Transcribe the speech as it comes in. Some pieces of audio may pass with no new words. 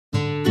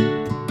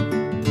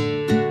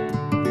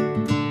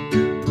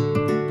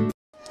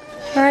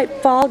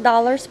Alright, fall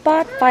dollar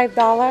spot, $5.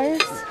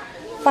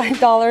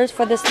 $5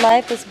 for this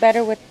life is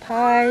better with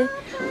pie,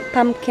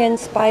 pumpkin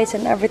spice,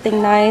 and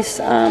everything nice.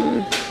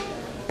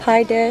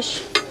 Pie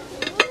dish.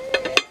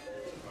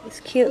 These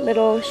cute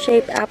little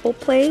shaped apple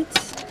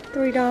plates,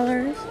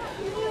 $3.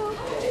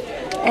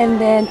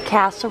 And then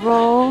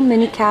casserole,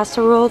 mini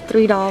casserole,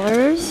 $3.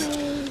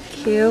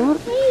 Cute.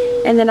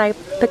 And then I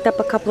picked up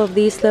a couple of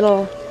these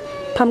little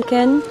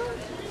pumpkin,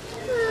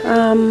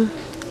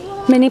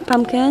 mini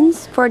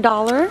pumpkins for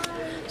 $1.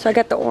 So I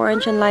got the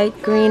orange and light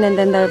green and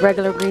then the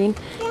regular green.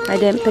 I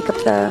didn't pick up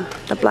the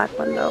black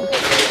one though.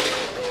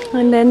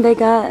 And then they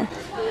got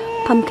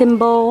pumpkin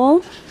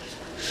bowl.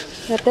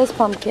 Got this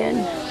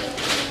pumpkin.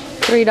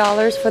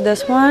 $3 for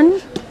this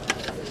one.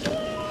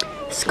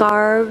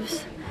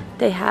 Scarves.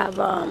 They have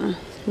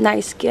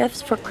nice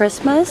gifts for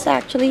Christmas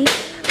actually,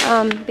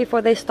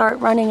 before they start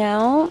running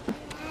out.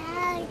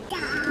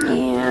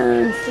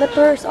 And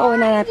slippers. Oh,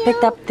 and then I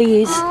picked up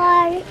these.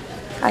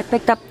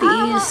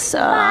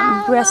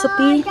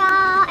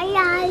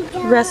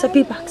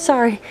 Recipe box.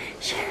 Sorry,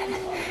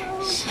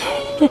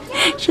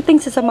 she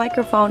thinks it's a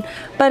microphone.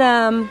 But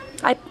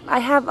I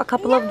have a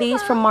couple of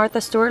these from Martha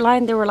Stewart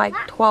line. They were like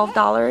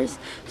 $12.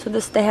 So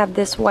they have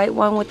this white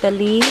one with the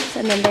leaves,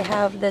 and then they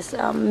have this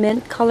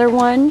mint color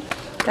one.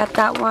 Got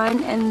that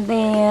one, and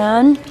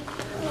then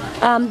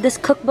this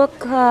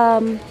cookbook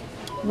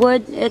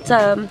wood. It's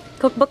a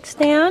cookbook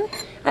stand.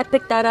 I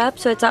picked that up,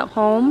 so it's at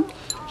home.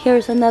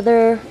 Here's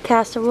another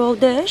casserole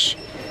dish.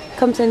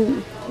 Comes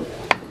in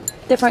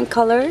different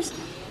colors.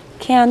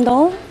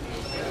 Candle.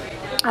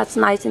 That's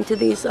nice into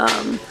these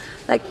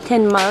like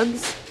tin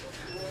mugs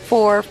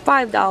for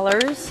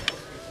 $5.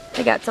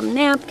 They got some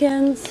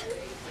napkins,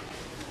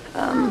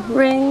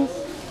 rings,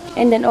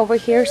 and then over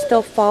here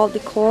still fall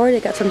decor. They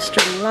got some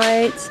string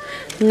lights.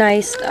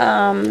 Nice.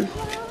 I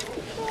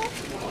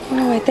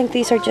think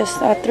these are just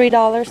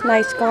 $3.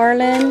 Nice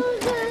garland.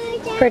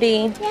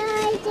 Pretty.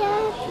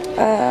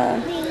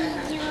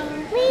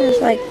 There's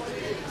like,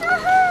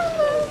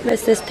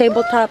 there's this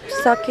tabletop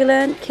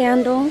succulent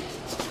candle.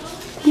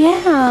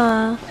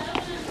 Yeah.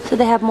 So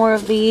they have more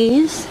of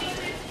these.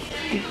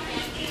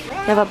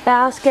 They have a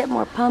basket,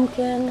 more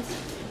pumpkins.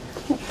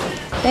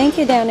 Thank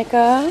you,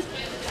 Danica.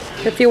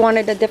 If you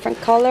wanted a different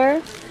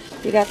color,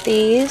 you got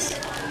these.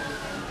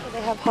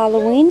 They have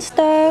Halloween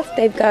stuff.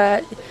 They've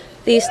got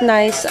these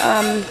nice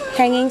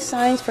hanging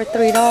signs for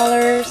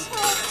 $3.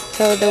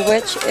 So the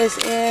witch is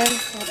in.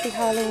 Happy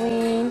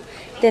Halloween.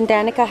 Then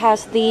Danica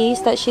has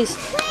these that she's,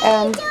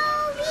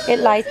 it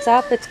lights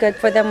up. It's good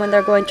for them when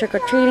they're going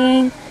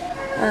trick-or-treating.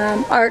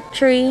 Art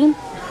tree.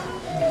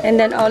 And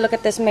then, oh, look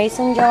at this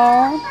mason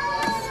jar.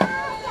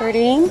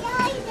 Pretty.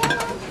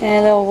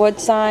 And little wood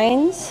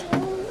signs.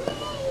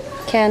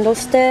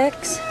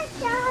 Candlesticks.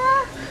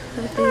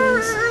 Look at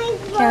these.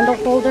 Candle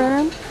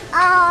holder.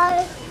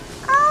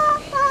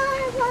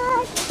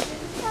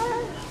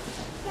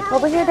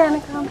 Over here,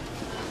 Danica.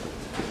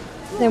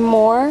 There are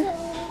more.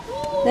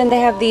 Then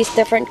they have these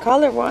different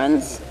color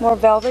ones. More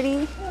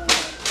velvety.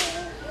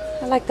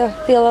 I like the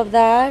feel of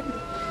that.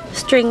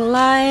 String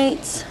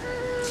lights.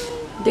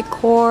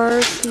 Decor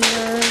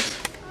here.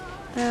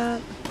 That.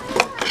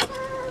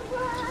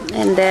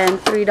 And then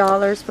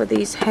 $3 for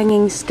these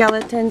hanging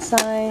skeleton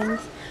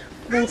signs.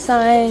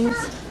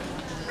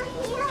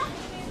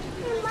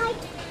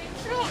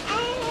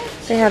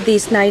 They have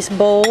these nice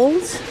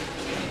bowls.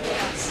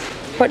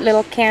 Put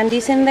little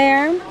candies in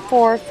there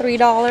for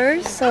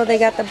 $3. So they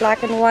got the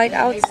black and white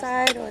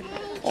outside, or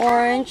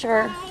orange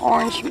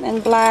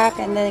and black,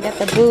 and then they got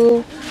the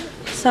blue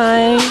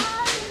sign.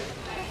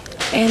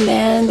 And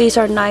then these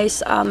are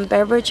nice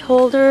beverage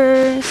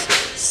holders,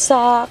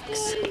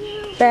 socks,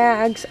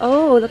 bags.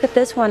 Oh, look at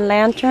this one,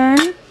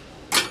 lantern,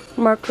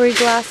 mercury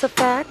glass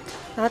effect.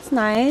 That's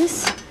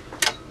nice.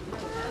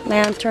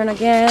 Lantern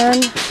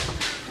again,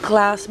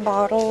 glass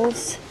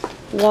bottles,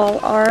 wall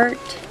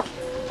art.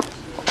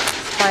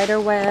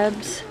 Spider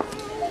webs.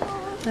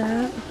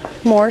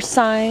 More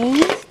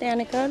signs.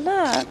 Danica,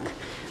 look.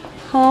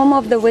 Home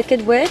of the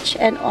Wicked Witch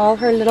and all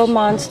her little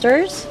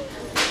monsters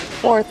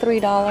for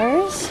 $3.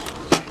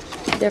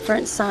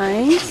 Different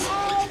signs.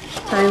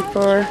 Time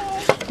for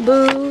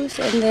booze,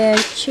 and then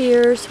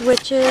cheers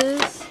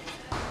witches.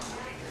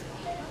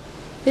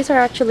 These are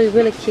actually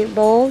really cute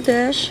bowl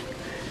dish.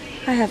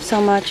 I have so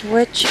much.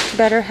 Which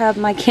better have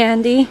my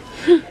candy.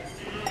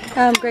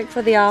 Great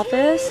for the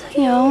office.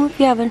 You know, if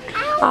you have an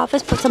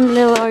office, put some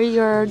little, or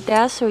your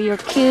desk or your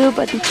cube,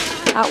 but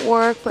at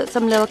work, put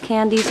some little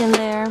candies in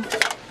there.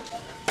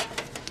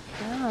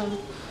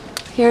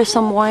 Here's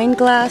some wine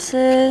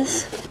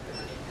glasses.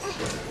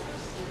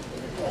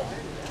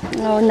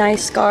 Oh,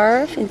 nice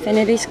scarf,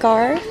 infinity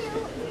scarf.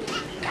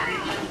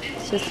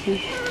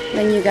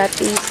 Then you got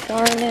these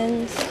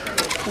garlands,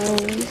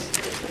 those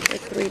for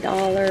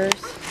 $3.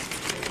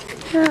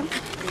 Yeah.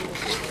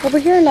 Over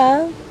here,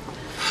 love.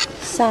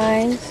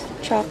 Signs,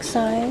 chalk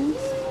signs,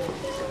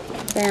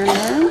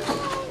 banner,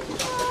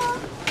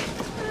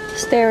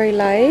 starry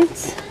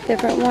lights,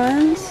 different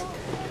ones,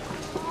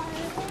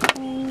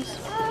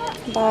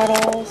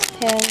 bottles,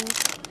 pins,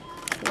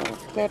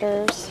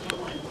 glitters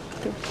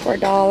for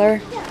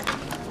 $1.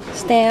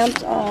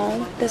 Stamps.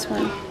 Oh, this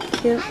one.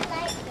 Cute.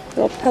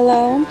 Little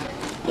pillow.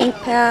 Ink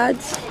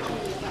pads.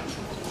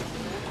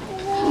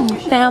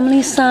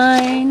 Family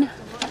sign.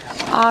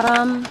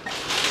 Autumn.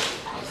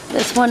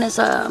 This one is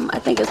I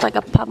think it's like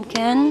a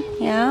pumpkin.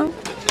 Yeah.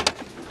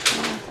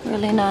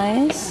 Really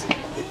nice.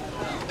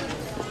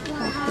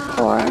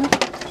 Decor.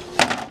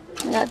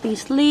 We got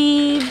these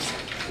leaves.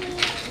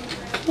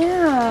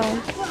 Yeah.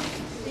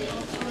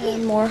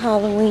 And more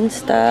Halloween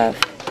stuff.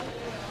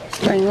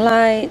 String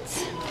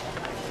lights.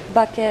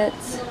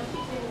 Buckets.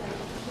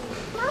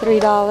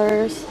 $3.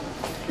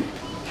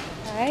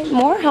 Alright,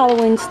 more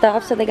Halloween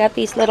stuff. So they got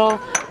these little,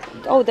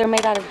 oh, they're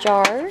made out of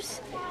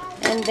jars.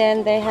 And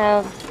then they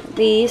have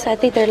these, I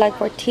think they're like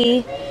for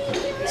tea.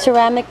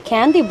 Ceramic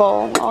candy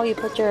bowl. Oh, you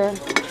put your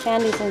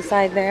candies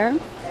inside there.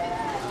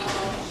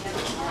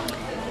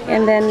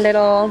 And then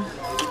little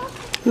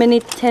mini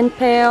tin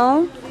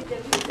pail.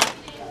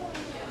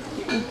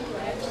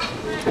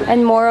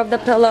 And more of the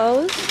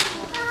pillows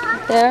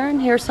there.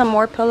 And here's some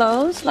more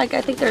pillows. Like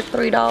I think they're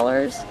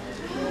 $3.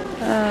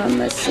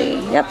 Let's see.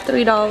 Yep,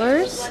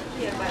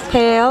 $3.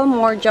 Pail,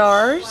 more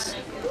jars.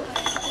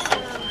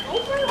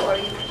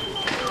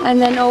 And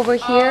then over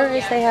here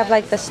is they have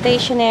like the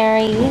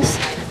stationaries.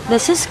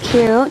 This is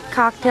cute.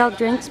 Cocktail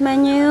drinks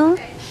menu.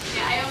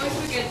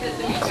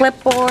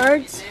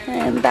 Clipboards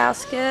and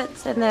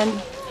baskets. And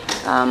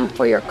then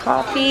for your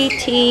coffee,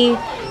 tea.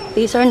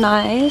 These are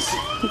nice.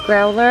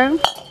 Growler.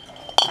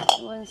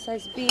 One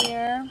says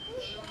beer.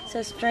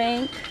 Says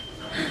drink.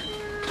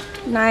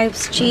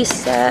 Knives, cheese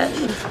set.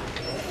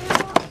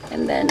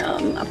 And then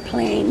a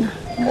plain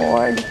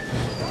board.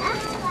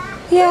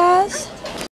 Yes.